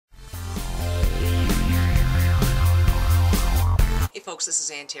folks,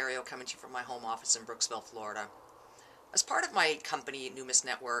 this is Ontario coming to you from my home office in Brooksville, Florida. As part of my company, Numis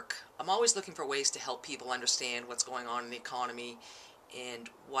Network, I'm always looking for ways to help people understand what's going on in the economy and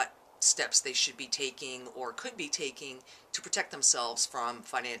what steps they should be taking or could be taking to protect themselves from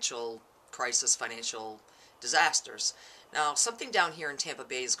financial crisis, financial disasters. Now, something down here in Tampa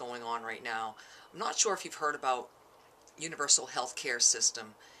Bay is going on right now. I'm not sure if you've heard about universal health care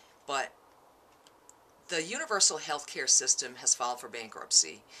system, but the universal health care system has filed for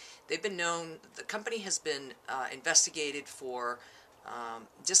bankruptcy. The company has been investigated for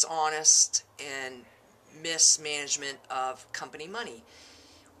dishonest and mismanagement of company money.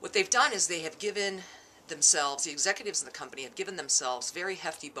 What they've done is they have given themselves, the executives of the company have given themselves very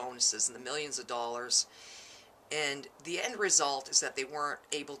hefty bonuses in the millions of dollars, and the end result is that they weren't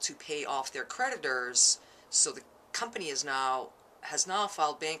able to pay off their creditors, so the company has now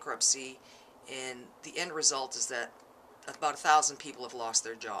filed bankruptcy, and the end result is that about 1,000 people have lost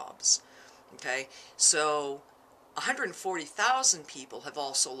their jobs. Okay, so 140,000 people have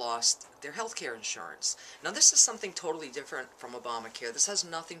also lost their health care insurance. Now, this is something totally different from Obamacare. This has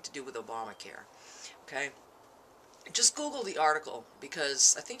nothing to do with Obamacare. Okay, just Google the article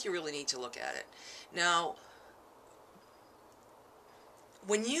because I think you really need to look at it. Now,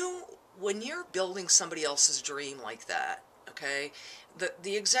 when you're building somebody else's dream like that, okay,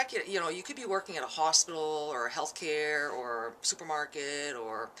 the executive, you could be working at a hospital or a healthcare or a supermarket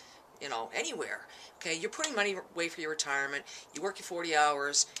or anywhere. Okay, you're putting money away for your retirement. You work your 40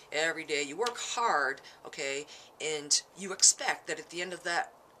 hours every day. You work hard, okay, and you expect that at the end of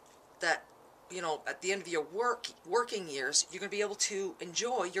at the end of your working years, you're going to be able to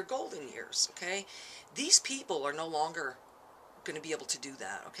enjoy your golden years. Okay, these people are no longer going to be able to do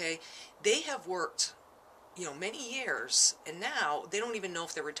that. Okay, they have worked many years, and now they don't even know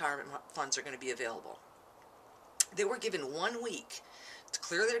if their retirement funds are going to be available. They were given 1 week to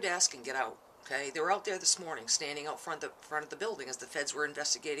clear their desk and get out. Okay, they were out there this morning, standing out front of the building as the feds were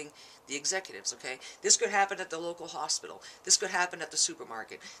investigating the executives. Okay, this could happen at the local hospital. This could happen at the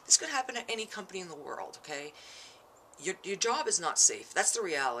supermarket. This could happen at any company in the world. Okay, your job is not safe. That's the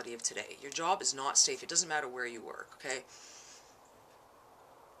reality of today. Your job is not safe. It doesn't matter where you work. Okay,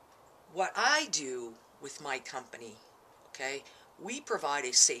 what I do with my company, okay, we provide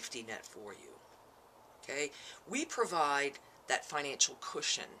a safety net for you. Okay, we provide that financial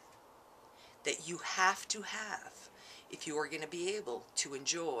cushion that you have to have if you are going to be able to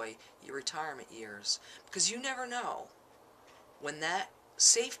enjoy your retirement years, because you never know when that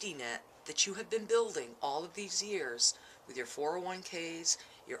safety net that you have been building all of these years with your 401ks,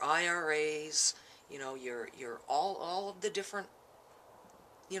 your IRAs, your all of the different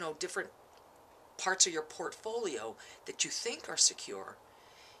different parts of your portfolio that you think are secure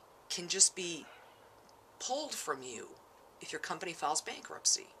can just be pulled from you if your company files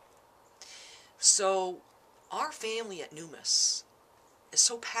bankruptcy. So our family at Numis is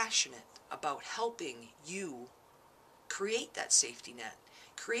so passionate about helping you create that safety net,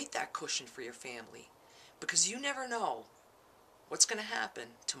 create that cushion for your family, because you never know what's going to happen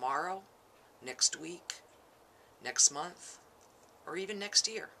tomorrow, next week, next month, or even next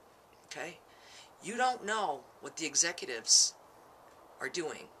year. Okay? You don't know what the executives are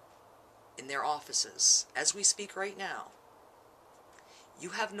doing in their offices as we speak right now. You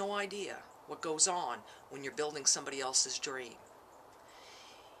have no idea what goes on when you're building somebody else's dream.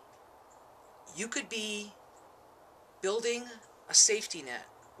 You could be building a safety net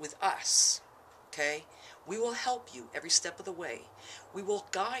with us, okay? We will help you every step of the way. We will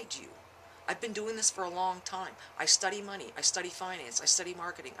guide you. I've been doing this for a long time. I study money, I study finance, I study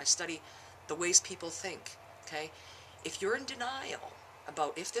marketing, I study the ways people think, okay? If you're in denial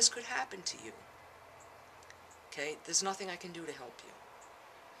about if this could happen to you, okay, there's nothing I can do to help you.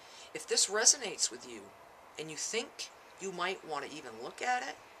 If this resonates with you and you think you might want to even look at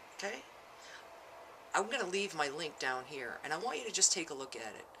it, okay, I'm going to leave my link down here, and I want you to just take a look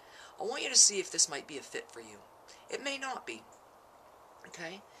at it. I want you to see if this might be a fit for you. It may not be,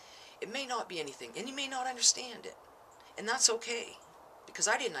 okay? It may not be anything, and you may not understand it, and that's okay, because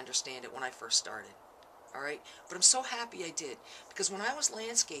I didn't understand it when I first started, all right? But I'm so happy I did, because when I was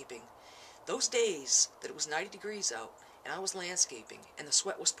landscaping, those days that it was 90 degrees out, and I was landscaping, and the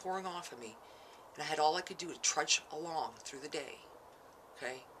sweat was pouring off of me, and I had all I could do to trudge along through the day,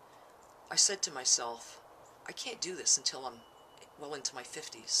 okay? I said to myself, I can't do this until I'm well into my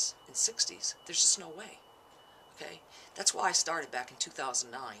 50s and 60s. There's just no way, okay? That's why I started back in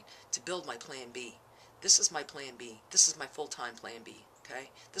 2009 to build my plan B. This is my plan B. This is my full-time plan B,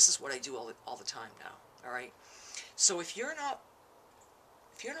 okay? This is what I do all the time now, all right? So if you're not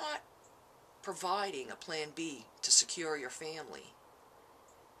providing a plan B to secure your family,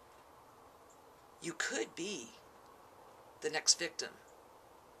 You could be the next victim,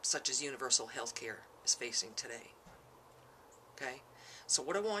 such as universal health care is facing today. Okay? So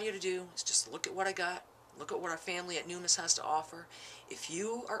what I want you to do is just look at what I got, look at what our family at Numis has to offer. If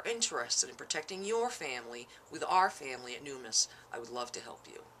you are interested in protecting your family with our family at Numis, I would love to help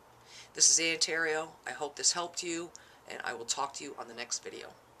you. This is Ann Terrio. I hope this helped you, and I will talk to you on the next video.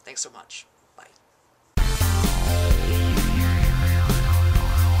 Thanks so much.